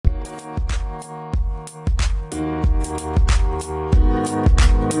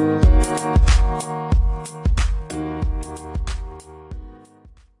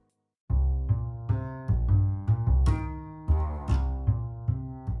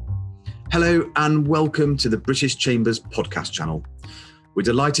Hello and welcome to the British Chambers podcast channel. We're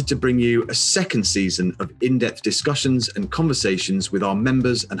delighted to bring you a second season of in-depth discussions and conversations with our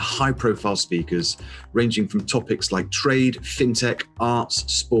members and high-profile speakers, ranging from topics like trade, fintech, arts,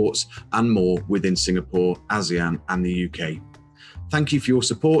 sports, and more within Singapore, ASEAN, and the UK. Thank you for your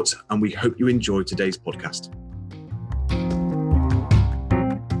support, and we hope you enjoy today's podcast.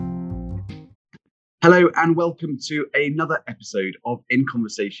 Hello and welcome to another episode of In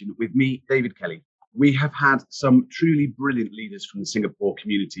Conversation with me, David Kelly. We have had some truly brilliant leaders from the Singapore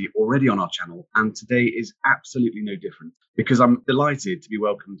community already on our channel, and today is absolutely no different because I'm delighted to be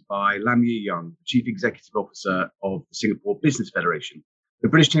welcomed by Lam Yi Young, Chief Executive Officer of the Singapore Business Federation. The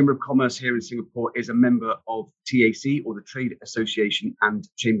British Chamber of Commerce here in Singapore is a member of TAC, or the Trade Association and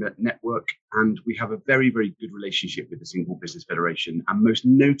Chamber Network, and we have a very, very good relationship with the Singapore Business Federation, and most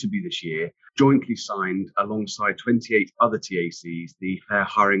notably this year, jointly signed alongside 28 other TACs, the Fair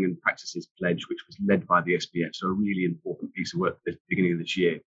Hiring and Practices Pledge, which was led by the SBF, so a really important piece of work at the beginning of this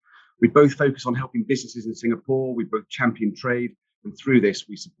year. We both focus on helping businesses in Singapore, we both champion trade, and through this,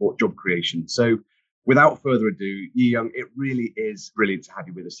 we support job creation. So without further ado, Yi Young, it really is brilliant to have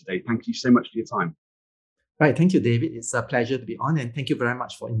you with us today. Thank you so much for your time. Right. Thank you, David. It's a pleasure to be on, and thank you very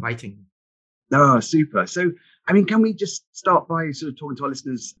much for inviting me. Oh, super. So, can we just start by sort of talking to our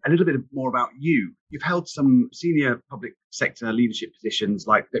listeners a little bit more about you? You've held some senior public sector leadership positions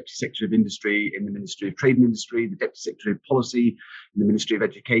like Deputy Secretary of Industry in the Ministry of Trade and Industry, the Deputy Secretary of Policy in the Ministry of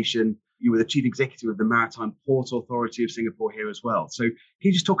Education. You were the Chief Executive of the Maritime Port Authority of Singapore here as well. So can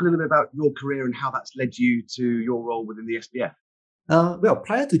you just talk a little bit about your career and how that's led you to your role within the SBF?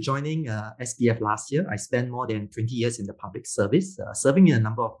 Prior to joining SBF last year, I spent more than 20 years in the public service, serving in a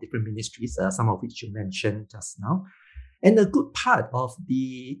number of different ministries, some of which you mentioned just now. And a good part of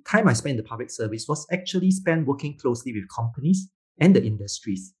the time I spent in the public service was actually spent working closely with companies and the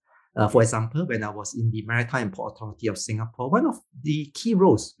industries. For example, when I was in the Maritime Port Authority of Singapore, one of the key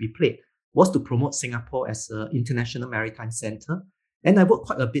roles we played was to promote Singapore as an international maritime center. And I worked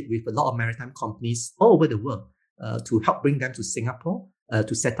quite a bit with a lot of maritime companies all over the world to help bring them to Singapore,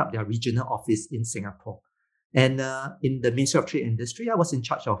 to set up their regional office in Singapore. And in the Ministry of Trade and Industry, I was in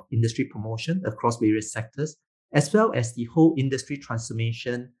charge of industry promotion across various sectors, as well as the whole industry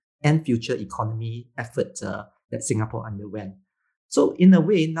transformation and future economy effort that Singapore underwent. So in a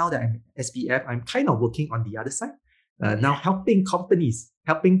way, now that I'm at SBF, I'm kind of working on the other side, now helping companies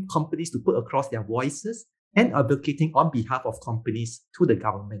to put across their voices and advocating on behalf of companies to the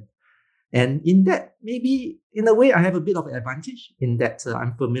government. And in that, maybe in a way, I have a bit of an advantage in that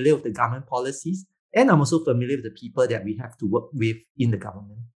I'm familiar with the government policies, and I'm also familiar with the people that we have to work with in the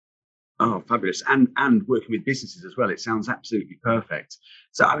government. Oh, fabulous. And working with businesses as well. It sounds absolutely perfect.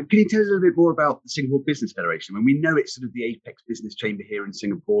 So can you tell us a little bit more about the Singapore Business Federation? We know it's sort of the apex business chamber here in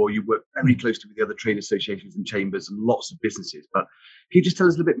Singapore. You work very closely with the other trade associations and chambers and lots of businesses. But can you just tell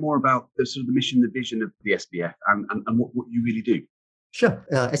us a little bit more about the sort of the mission, the vision of the SBF and what you really do? Sure.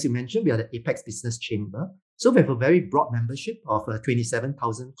 As you mentioned, we are the Apex Business Chamber. So we have a very broad membership of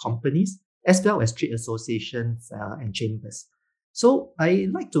 27,000 companies, as well as trade associations and chambers. So I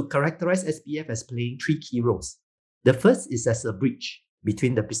like to characterize SBF as playing three key roles. The first is as a bridge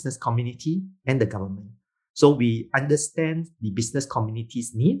between the business community and the government. So we understand the business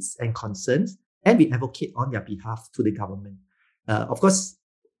community's needs and concerns, and we advocate on their behalf to the government. Of course,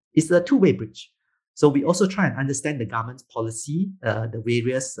 it's a two-way bridge. So we also try and understand the government's policy, the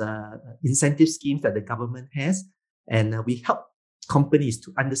various incentive schemes that the government has, and we help companies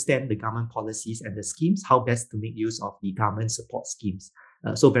to understand the government policies and the schemes, how best to make use of the government support schemes.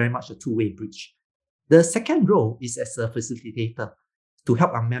 So very much a two-way bridge. The second role is as a facilitator to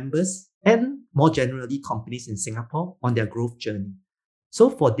help our members and more generally companies in Singapore on their growth journey. So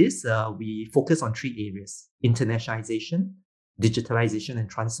for this, we focus on three areas: internationalization, digitalization and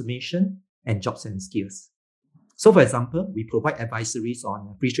transformation, and jobs and skills. So for example, we provide advisories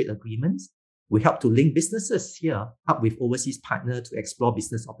on free trade agreements. We help to link businesses here up with overseas partners to explore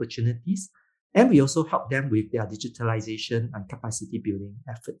business opportunities. And we also help them with their digitalization and capacity building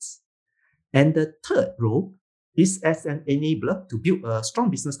efforts. And the third role is as an enabler to build a strong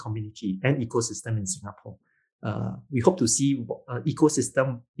business community and ecosystem in Singapore. We hope to see an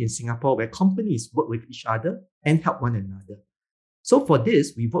ecosystem in Singapore where companies work with each other and help one another. So for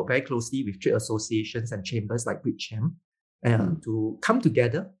this, we work very closely with trade associations and chambers like BritCham to come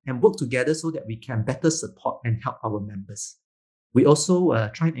together and work together so that we can better support and help our members. We also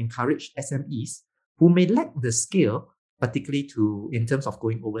try and encourage SMEs who may lack the skill, particularly in terms of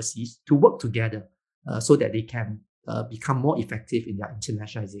going overseas, to work together so that they can become more effective in their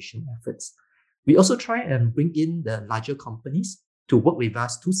internationalization efforts. We also try and bring in the larger companies to work with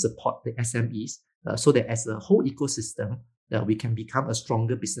us to support the SMEs so that as a whole ecosystem, we can become a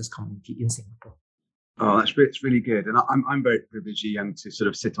stronger business community in Singapore. Oh, it's really good, and I'm very privileged, Young, to sort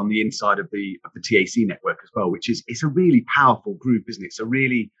of sit on the inside of the TAC network as well, which is it's a really powerful group, isn't it? It's a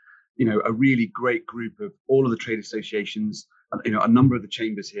really great group of all of the trade associations, a number of the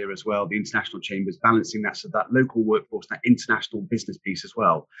chambers here as well, the international chambers, balancing that local workforce, that international business piece as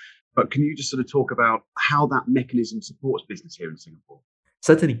well. But can you just sort of talk about how that mechanism supports business here in Singapore?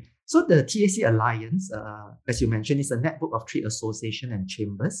 Certainly. So the TAC Alliance, as you mentioned, is a network of trade associations and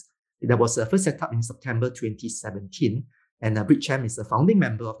chambers that was first set up in September 2017. And BridgeCham is a founding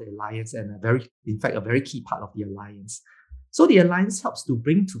member of the Alliance and a very key part of the Alliance. So the Alliance helps to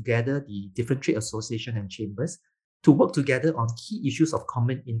bring together the different trade associations and chambers to work together on key issues of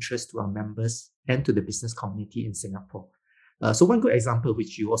common interest to our members and to the business community in Singapore. So one good example,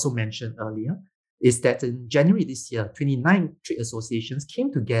 which you also mentioned earlier, is that in January this year, 29 trade associations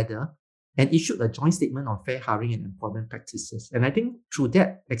came together and issued a joint statement on fair hiring and employment practices. And I think through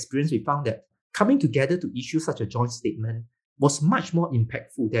that experience, we found that coming together to issue such a joint statement was much more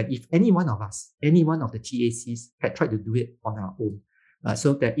impactful than if any one of the TACs had tried to do it on our own.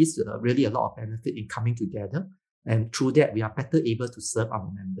 So there is really a lot of benefit in coming together. And through that, we are better able to serve our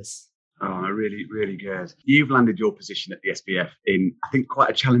members. Oh, really, really good. You've landed your position at the SBF in, I think, quite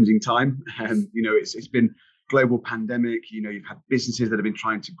a challenging time. And, it's been global pandemic. You've had businesses that have been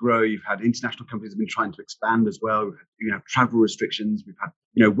trying to grow. You've had international companies that have been trying to expand as well. We've had, travel restrictions. We've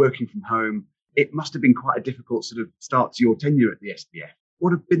had, working from home. It must have been quite a difficult sort of start to your tenure at the SBF.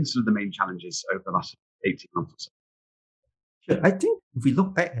 What have been sort of the main challenges over the last 18 months or so? Sure. I think if we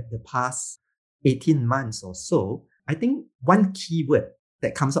look back at the past 18 months or so, I think one key word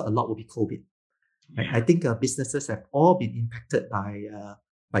that comes out a lot will be COVID. Yeah. I think businesses have all been impacted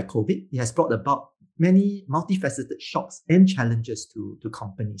by COVID. It has brought about many multifaceted shocks and challenges to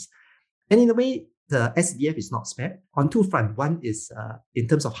companies. And in a way, the SBF is not spared on two fronts. One is in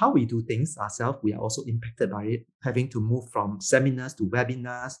terms of how we do things ourselves, we are also impacted by it, having to move from seminars to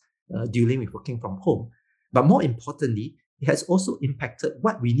webinars, dealing with working from home. But more importantly, it has also impacted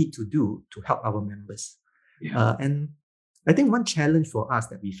what we need to do to help our members. Yeah. And I think one challenge for us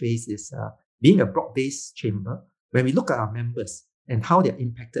that we face is being a broad-based chamber. When we look at our members and how they're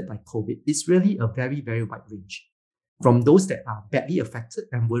impacted by COVID, it's really a very, very wide range. From those that are badly affected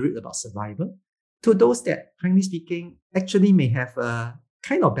and worried about survival, to those that, frankly speaking, actually may have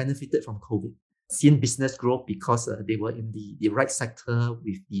kind of benefited from COVID, seen business growth because they were in the right sector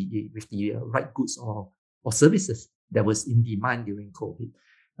with the right goods or services that was in demand during COVID.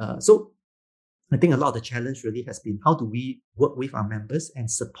 So I think a lot of the challenge really has been how do we work with our members and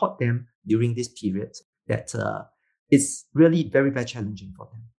support them during this period that is really very, very challenging for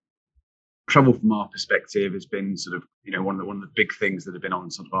them. Travel from our perspective has been sort of, one of the big things that have been on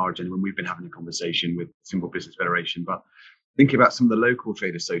sort of our agenda when we've been having a conversation with Singapore Business Federation. But thinking about some of the local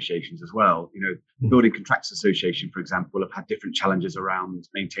trade associations as well, Building Contractors Association, for example, have had different challenges around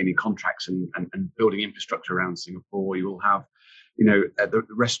maintaining contracts and building infrastructure around Singapore. You will have, the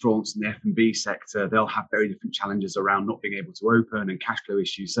restaurants and the F&B sector, they'll have very different challenges around not being able to open and cash flow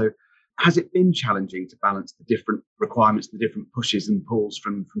issues. So has it been challenging to balance the different requirements, the different pushes and pulls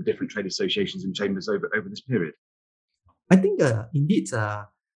from different trade associations and chambers over this period? I think indeed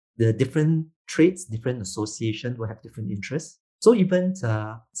the different trades, different associations will have different interests. So even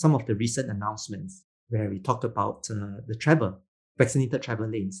some of the recent announcements where we talked about the vaccinated travel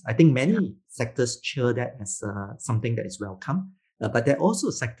lanes, I think many sectors cheer that as something that is welcome. But there are also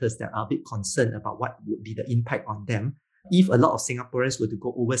sectors that are a bit concerned about what would be the impact on them if a lot of Singaporeans were to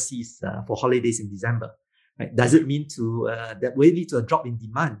go overseas for holidays in December. Right? Does it mean that will lead to a drop in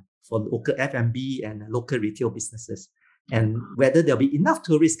demand for local F&B and local retail businesses? And whether there'll be enough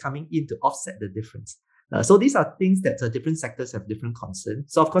tourists coming in to offset the difference. So these are things that different sectors have different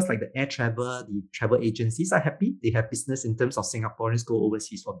concerns. So of course, like the air travel, the travel agencies are happy. They have business in terms of Singaporeans go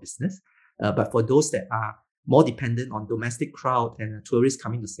overseas for business. But for those that are more dependent on domestic crowd and tourists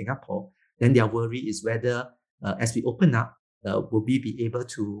coming to Singapore, then their worry is whether as we open up, will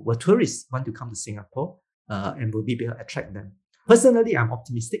tourists want to come to Singapore and will we be able to attract them? Personally, I'm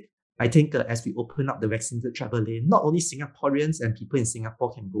optimistic. I think as we open up the vaccinated travel lane, not only Singaporeans and people in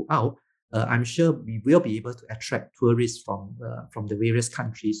Singapore can go out, I'm sure we will be able to attract tourists from the various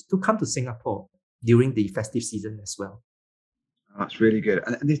countries to come to Singapore during the festive season as well. Oh, that's really good.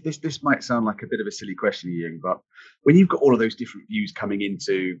 And this might sound like a bit of a silly question, Ian, but when you've got all of those different views coming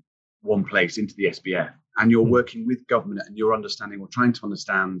into one place, into the SBF, and you're working with government and you're understanding or trying to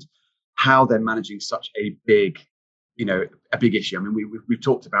understand how they're managing such a big issue. I mean, we've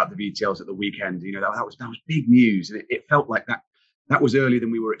talked about the VTLs at the weekend. That was big news, and it felt like that that was earlier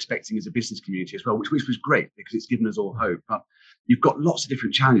than we were expecting as a business community as well, which was great because it's given us all hope. But you've got lots of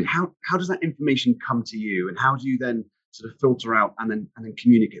different challenges. How does that information come to you, and how do you then sort of filter out and then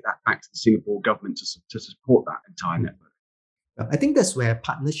communicate that back to the Singapore government to support that entire network? I think that's where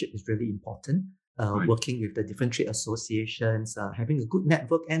partnership is really important. Right. Working with the different trade associations, having a good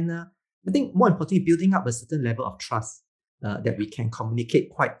network, and I think more importantly, building up a certain level of trust that we can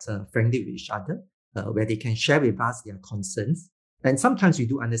communicate quite frankly with each other, where they can share with us their concerns. And sometimes we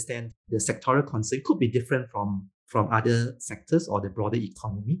do understand the sectoral concern could be different from other sectors or the broader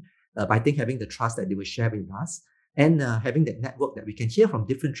economy. But I think having the trust that they will share with us and having that network that we can hear from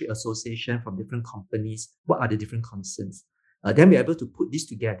different trade associations, from different companies, what are the different concerns. Then we're able to put this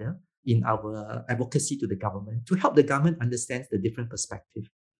together in our advocacy to the government to help the government understand the different perspective.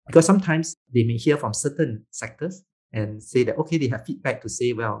 Because sometimes they may hear from certain sectors and say that, okay, they have feedback to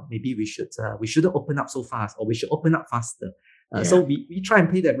say, well, maybe we shouldn't open up so fast, or we should open up faster. So we try and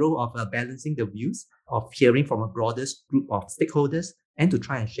play that role of balancing the views, of hearing from a broader group of stakeholders, and to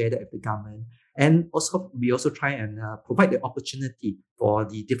try and share that with the government. And also, we also try and provide the opportunity for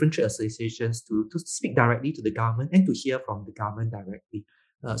the different trade associations to speak directly to the government and to hear from the government directly.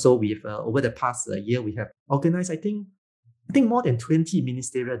 So we've over the past year, we have organized, I think more than 20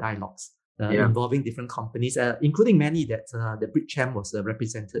 ministerial dialogues involving different companies, including many that the BRICS was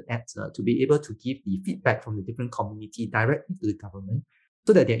represented at, to be able to give the feedback from the different community directly to the government,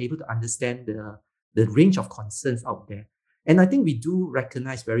 so that they're able to understand the range of concerns out there. And I think we do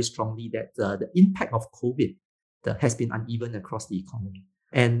recognize very strongly that the impact of COVID has been uneven across the economy.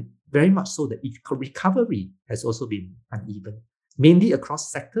 And very much so, the recovery has also been uneven, mainly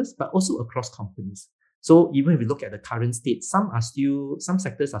across sectors, but also across companies. So even if we look at the current state, some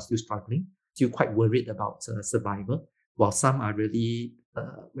sectors are still struggling, still quite worried about survival, while some are really,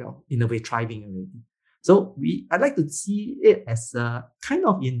 in a way, thriving already. So I'd like to see it as kind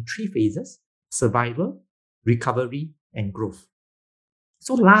of in three phases: survival, recovery, and growth.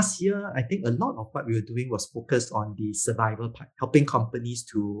 So last year, I think a lot of what we were doing was focused on the survival part, helping companies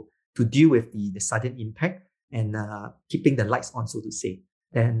to deal with the sudden impact and keeping the lights on, so to say.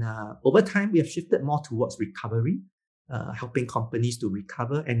 And over time, we have shifted more towards recovery, helping companies to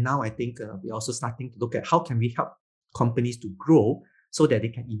recover. And now I think we're also starting to look at how can we help companies to grow so that they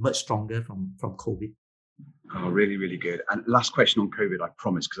can emerge stronger from COVID. Oh, really, really good. And last question on COVID, I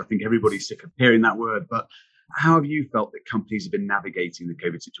promise, because I think everybody's sick of hearing that word. But how have you felt that companies have been navigating the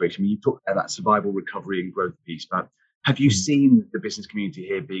COVID situation? I mean, you talked about that survival, recovery, and growth piece, but have you seen the business community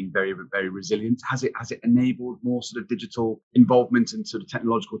here being very, very resilient? Has it enabled more sort of digital involvement and sort of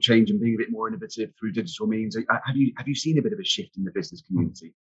technological change and being a bit more innovative through digital means? Have you seen a bit of a shift in the business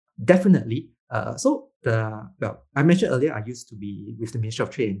community? Definitely. I mentioned earlier, I used to be with the Ministry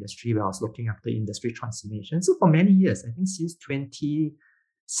of Trade and Industry, where I was looking after industry transformation. So for many years, I think since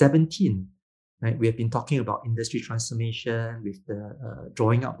 2017, right, we have been talking about industry transformation, with the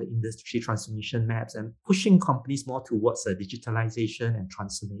drawing out the industry transformation maps and pushing companies more towards digitalization and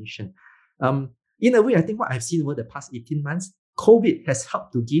transformation. In a way, I think what I've seen over the past 18 months, COVID has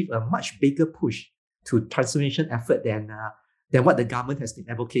helped to give a much bigger push to transformation effort than what the government has been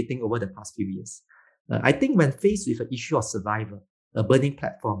advocating over the past few years. I think when faced with an issue of survival, a burning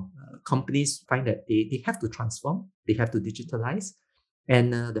platform, companies find that they have to transform, they have to digitalize,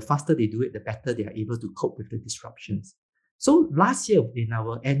 and the faster they do it, the better they are able to cope with the disruptions. So last year, in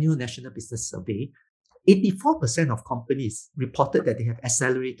our annual National Business Survey, 84% of companies reported that they have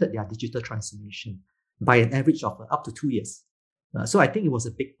accelerated their digital transformation by an average of up to 2 years. So I think it was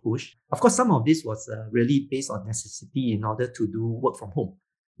a big push. Of course, some of this was really based on necessity in order to do work from home.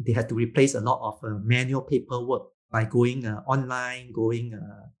 They had to replace a lot of manual paperwork by going online, going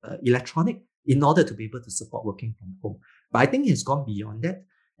electronic, in order to be able to support working from home. But I think it's gone beyond that.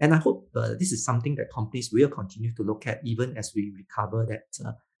 And I hope this is something that companies will continue to look at even as we recover that.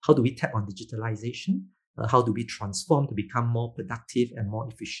 How do we tap on digitalization? How do we transform to become more productive and more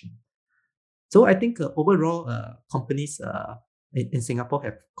efficient? So I think overall, companies in Singapore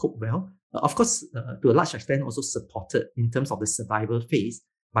have coped well. Of course, to a large extent, also supported in terms of the survival phase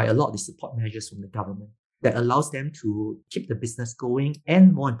by a lot of the support measures from the government that allows them to keep the business going,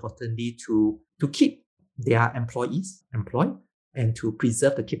 and more importantly, to keep their employees employed and to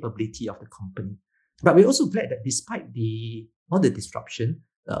preserve the capability of the company. But we're also glad that despite all the disruption,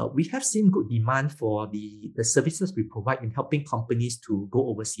 we have seen good demand for the services we provide in helping companies to go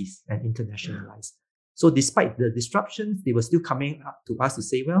overseas and internationalize. So despite the disruptions, they were still coming up to us to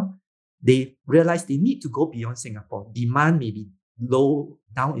say, well, they realized they need to go beyond Singapore. Demand may be low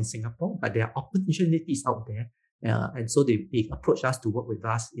down in Singapore, but there are opportunities out there. And so they approached us to work with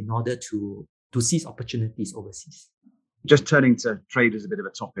us in order to seize opportunities overseas. Just turning to trade as a bit of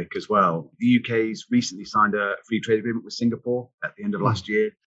a topic as well. The UK's recently signed a free trade agreement with Singapore at the end of last year.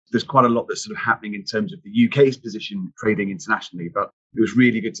 There's quite a lot that's sort of happening in terms of the UK's position trading internationally, but it was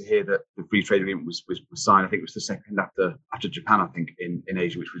really good to hear that the free trade agreement was signed. I think it was the second after Japan, I think, in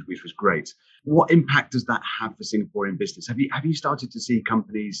Asia, which was great. What impact does that have for Singaporean business? Have you started to see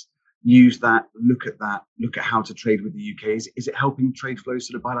companies use that, look at how to trade with the UK? Is it helping trade flows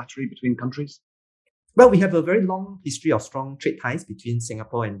sort of bilaterally between countries? Well, we have a very long history of strong trade ties between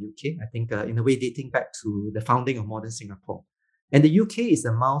Singapore and UK. I think, in a way, dating back to the founding of modern Singapore. And the UK is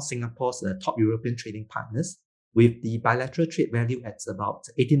among Singapore's top European trading partners, with the bilateral trade value at about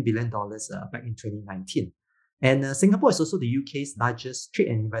 $18 billion back in 2019. And Singapore is also the UK's largest trade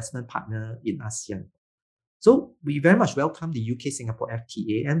and investment partner in ASEAN. So we very much welcome the UK-Singapore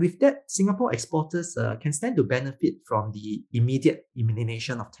FTA. And with that, Singapore exporters can stand to benefit from the immediate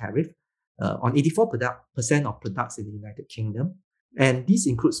elimination of tariff on 84% of products in the United Kingdom. And this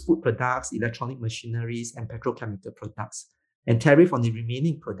includes food products, electronic machineries, and petrochemical products. And tariff on the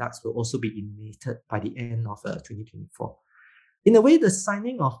remaining products will also be eliminated by the end of 2024. In a way, the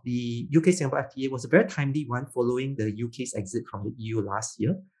signing of the UK-Singapore FTA was a very timely one following the UK's exit from the EU last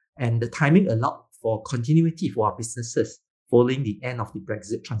year. And the timing allowed for continuity for our businesses following the end of the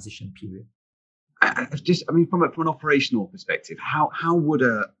Brexit transition period. From an operational perspective, how would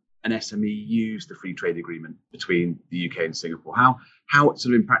an SME use the free trade agreement between the UK and Singapore? How sort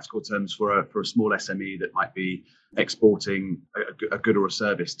of in practical terms for a small SME that might be exporting a good or a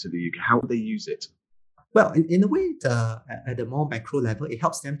service to the UK, how would they use it? Well, in a way, at the more macro level, it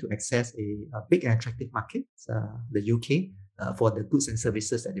helps them to access a big and attractive market, the UK, for the goods and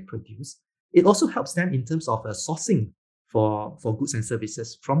services that they produce. It also helps them in terms of sourcing for goods and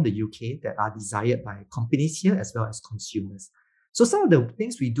services from the UK that are desired by companies here as well as consumers. So some of the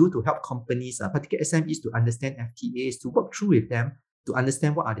things we do to help companies, particularly SMEs, to understand FTA is to work through with them to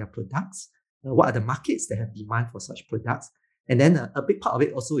understand what are their products, what are the markets that have demand for such products. And then a big part of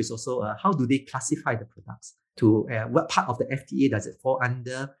it also is how do they classify the products, to what part of the FTA does it fall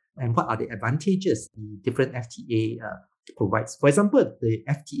under, and what are the advantages the different FTA provides. For example, the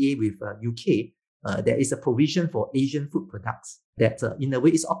FTA with UK, there is a provision for Asian food products that in a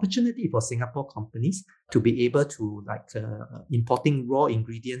way is opportunity for Singapore companies to be able to importing raw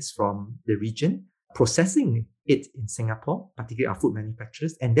ingredients from the region, processing it in Singapore, particularly our food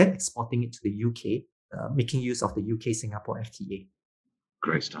manufacturers, and then exporting it to the UK, making use of the UK-Singapore FTA.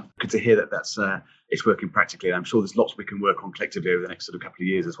 Great stuff. Good to hear that's it's working practically. I'm sure there's lots we can work on collectively over the next sort of couple of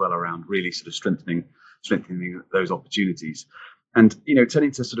years as well around really sort of strengthening those opportunities. And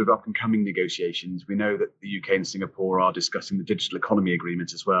turning to sort of up and coming negotiations, we know that the UK and Singapore are discussing the digital economy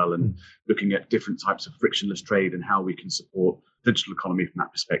agreement as well, and looking at different types of frictionless trade and how we can support the digital economy from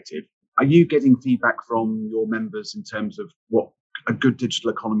that perspective. Are you getting feedback from your members in terms of what a good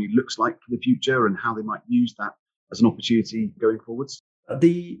digital economy looks like for the future and how they might use that as an opportunity going forwards?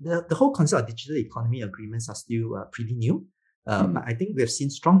 The whole concept of digital economy agreements are still pretty new. But I think we have seen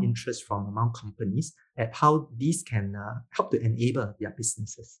strong interest from among companies at how these can help to enable their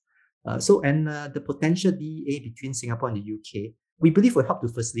businesses. The potential DEA between Singapore and the UK, we believe will help to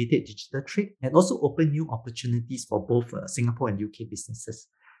facilitate digital trade and also open new opportunities for both Singapore and UK businesses.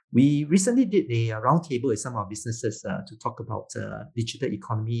 We recently did a roundtable with some of our businesses to talk about digital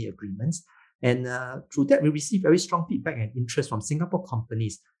economy agreements. And through that, we received very strong feedback and interest from Singapore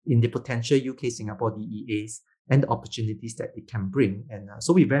companies in the potential UK-Singapore DEAs and the opportunities that it can bring. And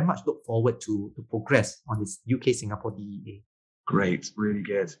so we very much look forward to progress on this UK-Singapore DEA. Great, really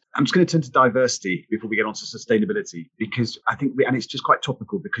good. I'm just going to turn to diversity before we get on to sustainability, because I think, and it's just quite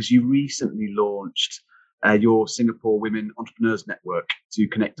topical, because you recently launched your Singapore Women Entrepreneurs Network to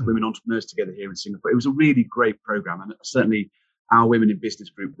connect women entrepreneurs together here in Singapore. It was a really great program, and certainly our Women in Business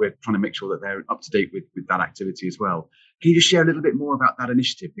group, we're trying to make sure that they're up to date with that activity as well. Can you just share a little bit more about that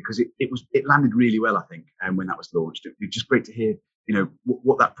initiative? Because it landed really well, I think, when that was launched. It'd be just great to hear,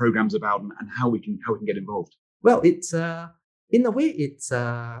 what that program's about and how we can get involved. Well, it's in a way, it's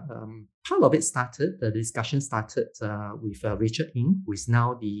part of it started. The discussion started with Rachel Ng, who is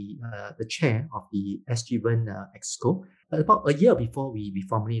now the chair of the SG1 Exco, about a year before we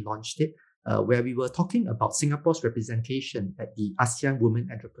formally launched it. Where we were talking about Singapore's representation at the ASEAN Women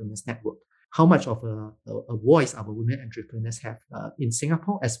Entrepreneurs Network, how much of a voice our women entrepreneurs have in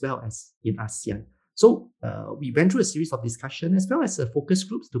Singapore as well as in ASEAN. So we went through a series of discussions as well as focus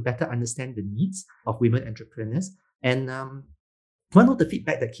groups to better understand the needs of women entrepreneurs. And one of the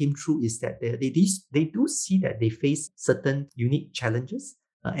feedback that came through is that they do see that they face certain unique challenges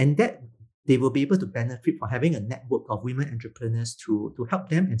and that they will be able to benefit from having a network of women entrepreneurs to help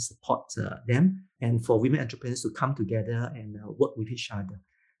them and support them, and for women entrepreneurs to come together and work with each other.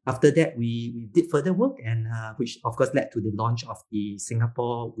 After that, we did further work, and which of course led to the launch of the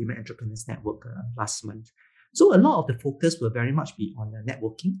Singapore Women Entrepreneurs Network last month. So a lot of the focus will very much be on the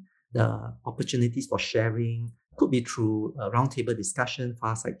networking, the opportunities for sharing, could be through roundtable discussion,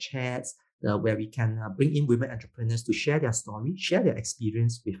 fireside chats, where we can bring in women entrepreneurs to share their story, share their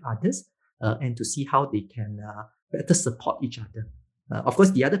experience with others, and to see how they can better support each other. Of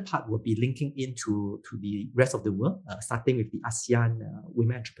course, the other part will be linking into to the rest of the world, starting with the ASEAN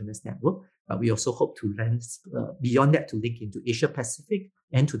Women Entrepreneurs Network. But we also hope to lens beyond that to link into Asia Pacific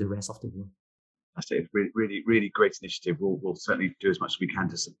and to the rest of the world. I say it's really, really, really great initiative. We'll certainly do as much as we can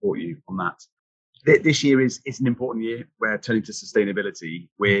to support you on that. This year is an important year. We're turning to sustainability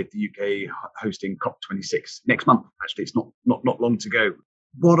with the UK hosting COP26 next month. Actually, it's not long to go.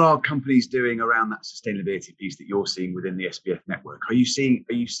 What are companies doing around that sustainability piece that you're seeing within the SPF network? Are you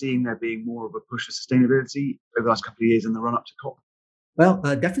seeing there being more of a push for sustainability over the last couple of years in the run up to COP? Well,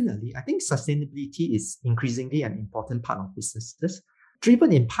 definitely. I think sustainability is increasingly an important part of businesses,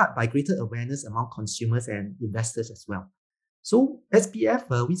 driven in part by greater awareness among consumers and investors as well. So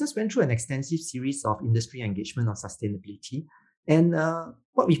SPF, we just went through an extensive series of industry engagement on sustainability. And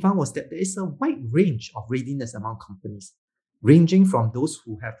what we found was that there is a wide range of readiness among companies, ranging from those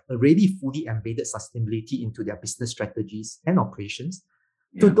who have already fully embedded sustainability into their business strategies and operations,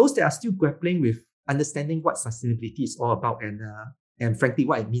 to those that are still grappling with understanding what sustainability is all about and frankly,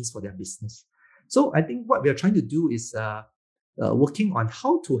 what it means for their business. So I think what we are trying to do is working on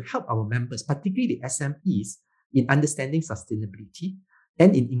how to help our members, particularly the SMEs, in understanding sustainability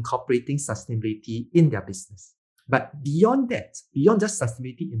and in incorporating sustainability in their business. But beyond that, beyond just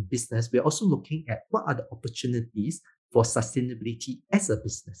sustainability in business, we're also looking at what are the opportunities for sustainability as a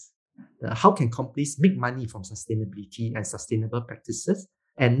business. How can companies make money from sustainability and sustainable practices,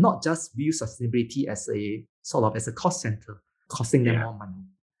 and not just view sustainability as a sort of as a cost center, costing them more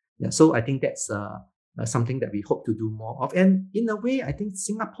money. So I think that's something that we hope to do more of. And in a way, I think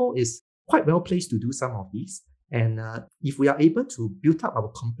Singapore is quite well placed to do some of these. And if we are able to build up our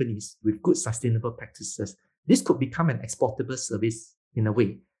companies with good sustainable practices, this could become an exportable service in a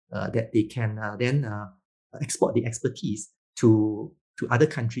way that they can then export the expertise to other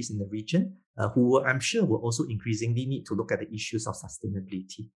countries in the region, who I'm sure will also increasingly need to look at the issues of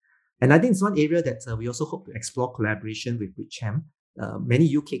sustainability. And I think it's one area that we also hope to explore collaboration with Bridgechamp.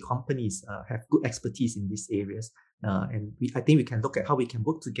 Many UK companies have good expertise in these areas. And I think we can look at how we can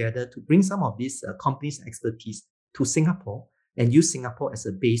work together to bring some of these companies' expertise to Singapore and use Singapore as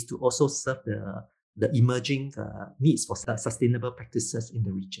a base to also serve the emerging needs for sustainable practices in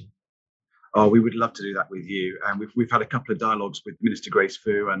the region. Oh, we would love to do that with you. And we've had a couple of dialogues with Minister Grace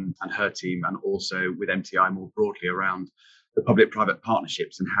Fu and her team, and also with MTI more broadly around the public-private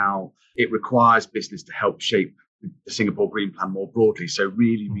partnerships and how it requires business to help shape the Singapore Green Plan more broadly. So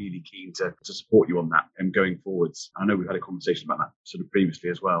really, really keen to support you on that and going forwards. I know we've had a conversation about that sort of previously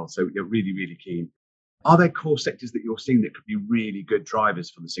as well. So you're really, really keen. Are there core sectors that you're seeing that could be really good drivers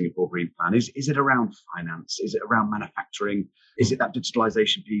for the Singapore Green Plan? Is it around finance? Is it around manufacturing? Is it that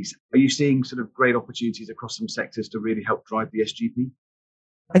digitalization piece? Are you seeing sort of great opportunities across some sectors to really help drive the SGP?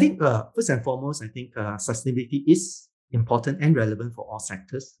 I think first and foremost, I think sustainability is important and relevant for all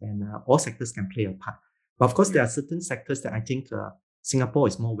sectors, and all sectors can play a part. But of course, there are certain sectors that I think Singapore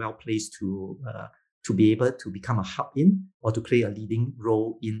is more well placed to be able to become a hub in, or to play a leading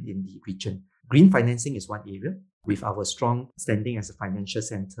role in the region. Green financing is one area. With our strong standing as a financial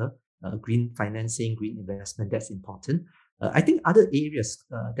center, green financing, green investment, that's important. I think other areas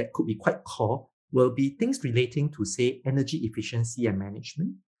that could be quite core will be things relating to, say, energy efficiency and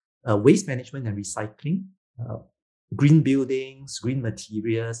management, waste management and recycling, green buildings, green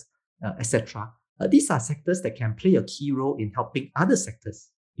materials, etc. These are sectors that can play a key role in helping other sectors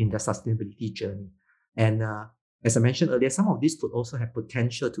in their sustainability journey. And as I mentioned earlier, some of these could also have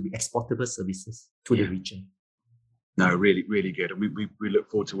potential to be exportable services to the region. No, really, really good, and we look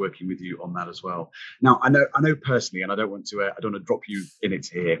forward to working with you on that as well. Now, I know personally, and I don't want to drop you in it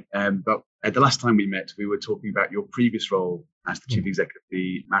here, but the last time we met, we were talking about your previous role as the chief executive of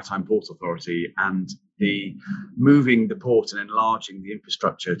the Maritime Port Authority and the moving the port and enlarging the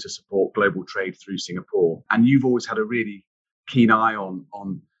infrastructure to support global trade through Singapore. And you've always had a really keen eye on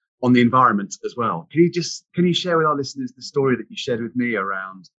the environment as well. Can you share with our listeners the story that you shared with me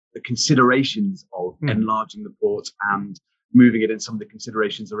around the considerations of enlarging the port and moving it, and some of the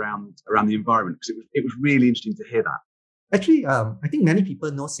considerations around the environment? Because it was really interesting to hear that. Actually, I think many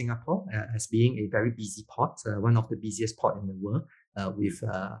people know Singapore as being a very busy port, one of the busiest ports in the world, with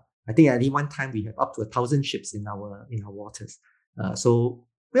I think at any one time we have up to 1,000 ships in our waters. So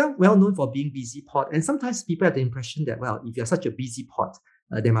we are well known for being busy port, and sometimes people have the impression that, well, if you're such a busy port,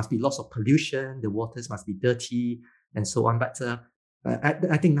 there must be lots of pollution, the waters must be dirty, and so on. But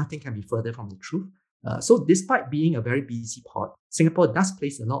I think nothing can be further from the truth. So despite being a very busy port, Singapore does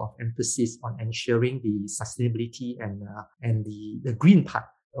place a lot of emphasis on ensuring the sustainability and the green part.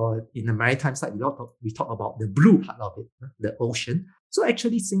 Or in the maritime side, we talk about the blue part of it, the ocean. So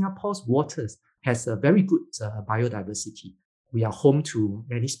actually, Singapore's waters has a very good biodiversity. We are home to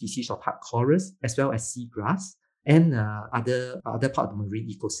many species of hard corals, as well as seagrass and other part of the marine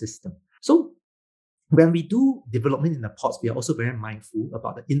ecosystem. So when we do development in the ports, we are also very mindful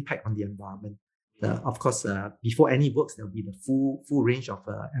about the impact on the environment. Of course, before any works, there will be the full range of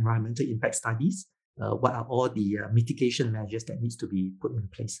environmental impact studies. What are all the mitigation measures that needs to be put in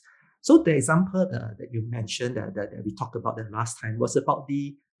place? So the example that you mentioned that we talked about the last time was about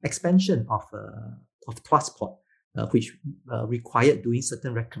the expansion of Tuas Port, which required doing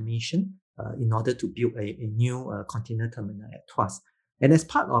certain reclamation in order to build a new container terminal at Tuas. And as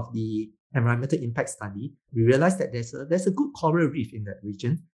part of the environmental impact study, we realized that there's a good coral reef in that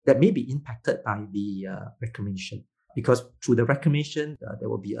region that may be impacted by the reclamation. Because through the reclamation, there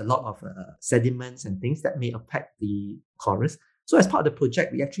will be a lot of sediments and things that may affect the corals. So as part of the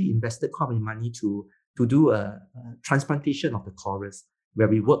project, we actually invested quite a money to do a transplantation of the corals, where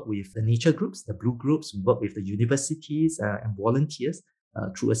we work with the nature groups, the blue groups, we work with the universities and volunteers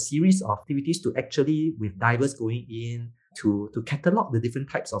through a series of activities to actually, with divers going in, to catalog the different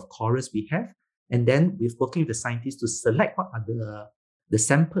types of corals we have. And then with working with the scientists to select what are the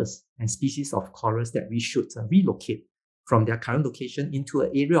samples and species of corals that we should relocate from their current location into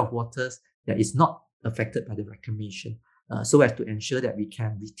an area of waters that is not affected by the reclamation, so as to ensure that we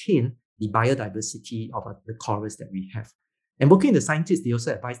can retain the biodiversity of the corals that we have. And working with the scientists, they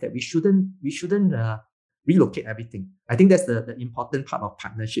also advise that we shouldn't relocate everything. I think that's the important part of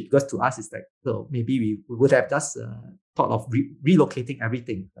partnership, because to us, it's like, so maybe we would have just thought of relocating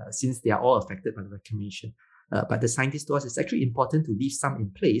everything since they are all affected by the reclamation. But the scientists told us it's actually important to leave some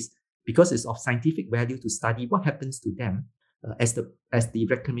in place because it's of scientific value to study what happens to them as the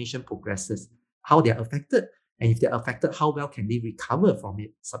reclamation progresses, how they are affected, and if they're affected, how well can they recover from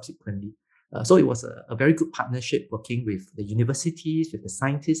it subsequently. So it was a very good partnership working with the universities, with the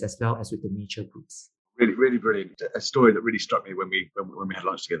scientists, as well as with the nature groups. Really, really brilliant. A story that really struck me when we had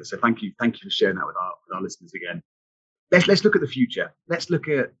lunch together. So thank you for sharing that with our listeners again. Let's look at the future. Let's look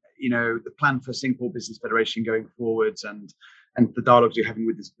at the plan for Singapore Business Federation going forwards, and the dialogues you're having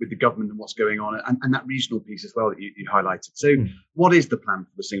with the government and what's going on, and that regional piece as well that you highlighted. So what is the plan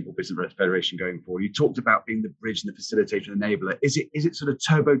for the Singapore Business Federation going forward? You talked about being the bridge and the facilitator and enabler. Is it sort of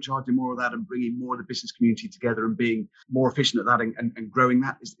turbocharging more of that and bringing more of the business community together and being more efficient at that and growing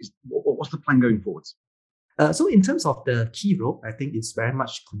that? What's the plan going forwards? So in terms of the key role, I think it's very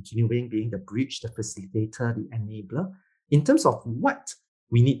much continuing being the bridge, the facilitator, the enabler. In terms of what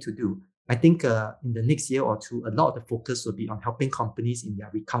we need to do, I think in the next year or two, a lot of the focus will be on helping companies in their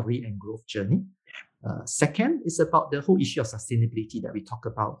recovery and growth journey. Second is about the whole issue of sustainability that we talk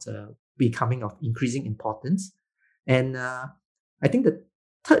about becoming of increasing importance. And I think the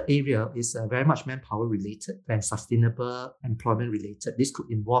third area is very much manpower related and sustainable employment related. This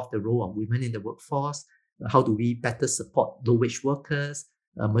could involve the role of women in the workforce. How do we better support low-wage workers,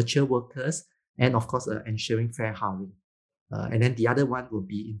 mature workers, and of course, ensuring fair hiring. And then the other one will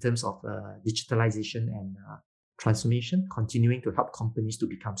be in terms of digitalization and transformation, continuing to help companies to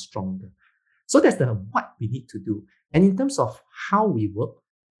become stronger. So that's the what we need to do. And in terms of how we work,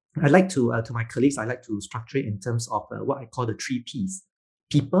 I like to my colleagues, I like to structure it in terms of what I call the 3 Ps: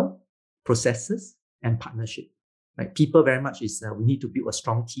 people, processes, and partnership. Right? People very much is we need to build a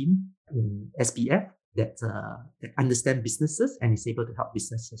strong team in SPF that understand businesses and is able to help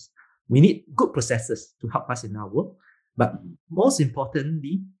businesses. We need good processes to help us in our work. But most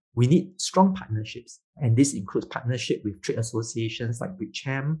importantly, we need strong partnerships. And this includes partnership with trade associations like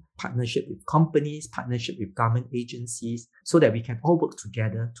BridgeCham, partnership with companies, partnership with government agencies, so that we can all work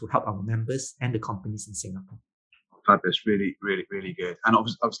together to help our members and the companies in Singapore. Fabulous, really, really, really good. And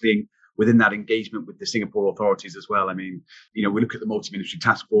obviously within that engagement with the Singapore authorities as well. I mean, we look at the multi-ministry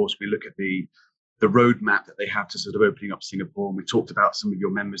task force, we look at the roadmap that they have to sort of opening up Singapore. And we talked about some of your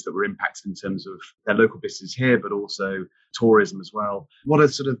members that were impacted in terms of their local business here, but also tourism as well. What are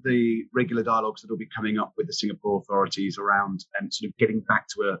sort of the regular dialogues that will be coming up with the Singapore authorities around and sort of getting back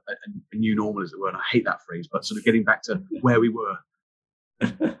to a new normal, as it were? And I hate that phrase, but sort of getting back to where we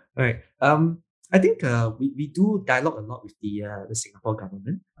were. Right. I think we do dialogue a lot with the Singapore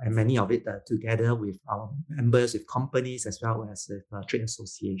government, and many of it together with our members, with companies, as well as with trade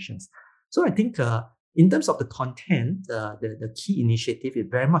associations. So I think in terms of the content, the key initiative, it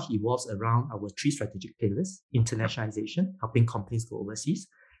very much evolves around our three strategic pillars: internationalization, helping companies go overseas;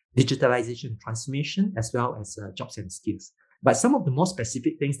 digitalization, transformation, as well as jobs and skills. But some of the more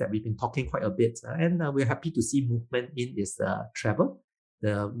specific things that we've been talking quite a bit, and we're happy to see movement in, is travel,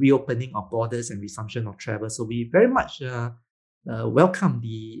 the reopening of borders and resumption of travel. So we very much welcome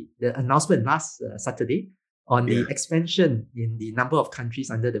the announcement last Saturday on the expansion in the number of countries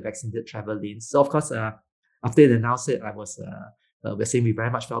under the vaccinated travel lanes. So of course, after the announcement, we're saying we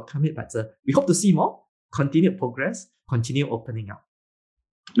very much welcome it, but we hope to see more continued progress, continue opening up.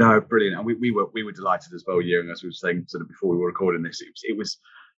 No, brilliant. And we were delighted as well, Ewan, as we were saying sort of before we were recording this. It was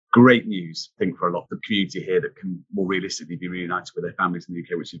great news, I think, for a lot of the community here that can more realistically be reunited with their families in the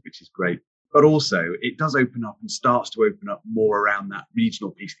UK, which is great. But also, it does open up and starts to open up more around that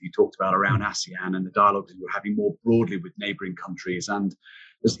regional piece that you talked about around ASEAN and the dialogue that we're having more broadly with neighbouring countries. And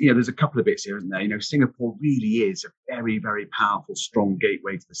there's a couple of bits here, isn't there? Singapore really is a very, very powerful, strong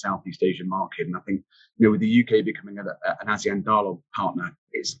gateway to the Southeast Asian market. And I think, with the UK becoming an ASEAN dialogue partner,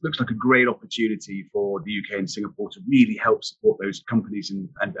 it looks like a great opportunity for the UK and Singapore to really help support those companies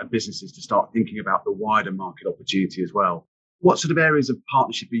and businesses to start thinking about the wider market opportunity as well. What sort of areas of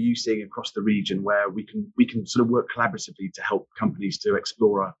partnership are you seeing across the region where we can sort of work collaboratively to help companies to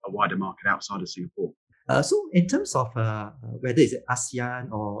explore a wider market outside of Singapore? So in terms of whether it's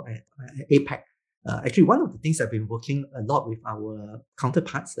ASEAN or APAC, actually one of the things I've been working a lot with our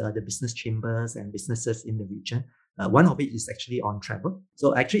counterparts, the business chambers and businesses in the region. One of it is actually on travel.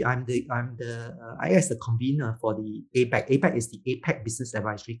 So actually, I as the convener for the APAC. APAC is the APAC Business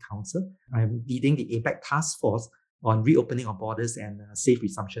Advisory Council. I'm leading the APAC task force on reopening of borders and safe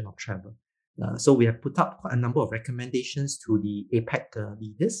resumption of travel. So we have put up quite a number of recommendations to the APAC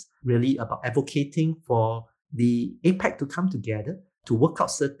leaders, really about advocating for the APAC to come together to work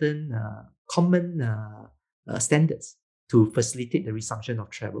out certain common standards to facilitate the resumption of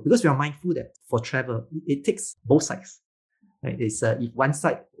travel. Because we are mindful that for travel, it takes both sides. Right? It's if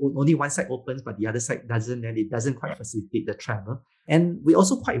only one side opens, but the other side doesn't, then it doesn't quite facilitate the travel. And we're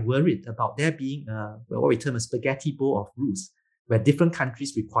also quite worried about there being what we term a spaghetti bowl of rules, where different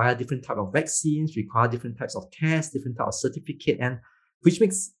countries require different type of vaccines, require different types of tests, different types of certificate, and which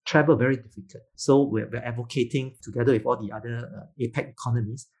makes travel very difficult. So we're advocating together with all the other APAC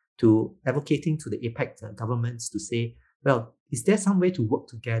economies to advocating to the APAC governments to say, well, is there some way to work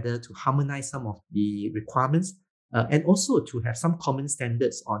together to harmonize some of the requirements and also to have some common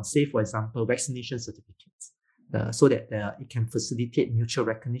standards on, say, for example, vaccination certificates so that it can facilitate mutual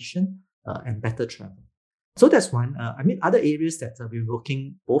recognition and better travel. So that's one. Other areas that we're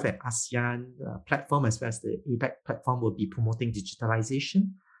working both at ASEAN platform as well as the APAC platform will be promoting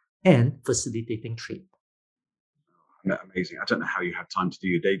digitalization and facilitating trade. Amazing. I don't know how you have time to do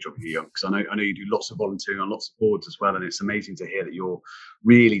your day job here, because I know you do lots of volunteering on lots of boards as well, and it's amazing to hear that you're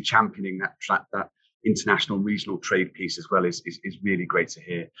really championing that international regional trade piece as well. Is really great to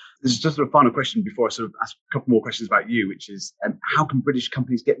hear. This is just a final question before I sort of ask a couple more questions about you, which is how can British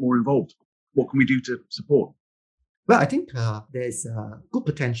companies get more involved? What can we do to support? Well, I think there's good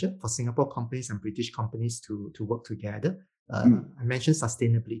potential for Singapore companies and British companies to work together. I mentioned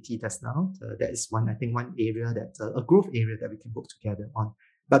sustainability just now. That is one area that a growth area that we can work together on.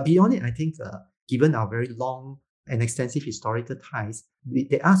 But beyond it, I think given our very long and extensive historical ties,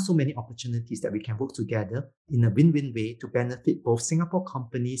 there are so many opportunities that we can work together in a win-win way to benefit both Singapore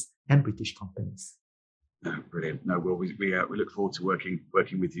companies and British companies. No, brilliant. No, well, we look forward to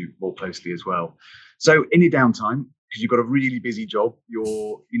working with you more closely as well. So in your downtime, because you've got a really busy job,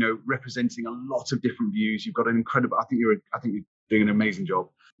 you're representing a lot of different views. You've got an incredible. I think you're doing an amazing job.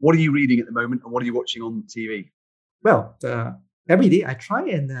 What are you reading at the moment, and what are you watching on TV? Well, every day I try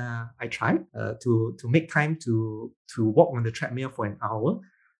to make time to walk on the treadmill for an hour,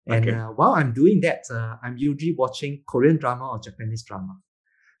 and while I'm doing that, I'm usually watching Korean drama or Japanese drama.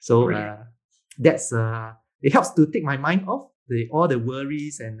 So that's it helps to take my mind off all the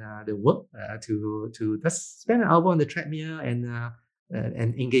worries and the work to just spend an hour on the treadmill and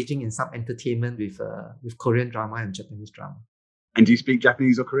engaging in some entertainment with Korean drama and Japanese drama. And do you speak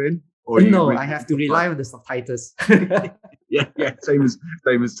Japanese or Korean? Or no, I have to rely on the subtitles. yeah, same as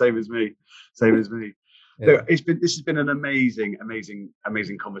me. Yeah. This has been an amazing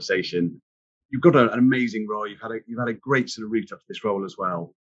conversation. You've got an amazing role. You've had a great sort of route up to this role as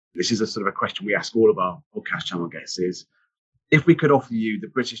well. This is a sort of a question we ask all of our podcast channel guests: is if we could offer you the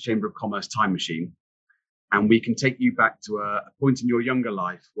British Chamber of Commerce time machine, and we can take you back to a point in your younger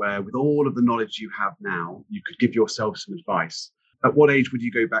life where, with all of the knowledge you have now, you could give yourself some advice. At what age would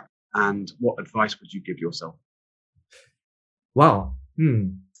you go back, and what advice would you give yourself? Wow,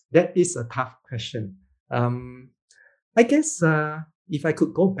 that is a tough question. I guess if I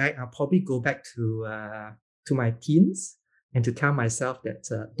could go back, I'll probably go back to my teens and to tell myself that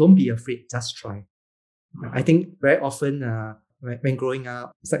don't be afraid, just try. I think very often when growing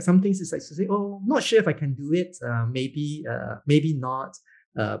up, it's like some things it's like to say, oh, not sure if I can do it. Maybe not.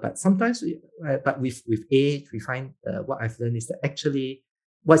 But sometimes, but with age, we find what I've learned is that actually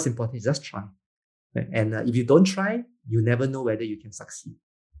what's important is just try. And if you don't try, you never know whether you can succeed.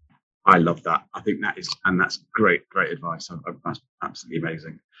 I love that. I think that's great advice. That's absolutely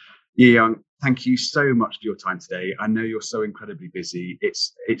amazing. Yi Young, thank you so much for your time today. I know you're so incredibly busy.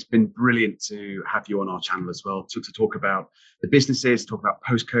 It's been brilliant to have you on our channel as well, to talk about the businesses, talk about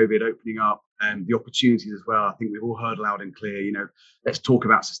post-COVID opening up and the opportunities as well. I think we've all heard loud and clear, let's talk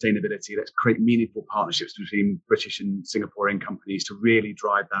about sustainability. Let's create meaningful partnerships between British and Singaporean companies to really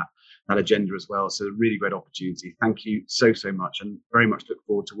drive that agenda as well. So a really great opportunity. Thank you so much, and very much look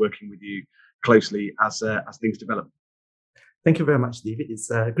forward to working with you closely as things develop. Thank you very much, David.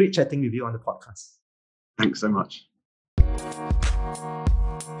 It's great chatting with you on the podcast. Thanks so much.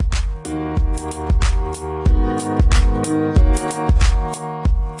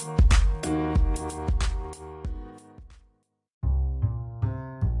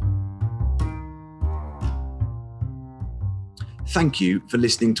 Thank you for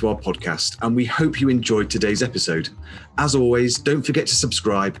listening to our podcast, and we hope you enjoyed today's episode. As always, don't forget to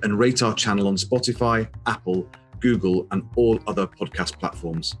subscribe and rate our channel on Spotify, Apple, Google, and all other podcast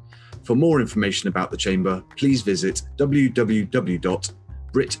platforms. For more information about the Chamber, please visit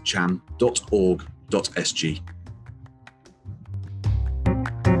www.britchan.org.sg.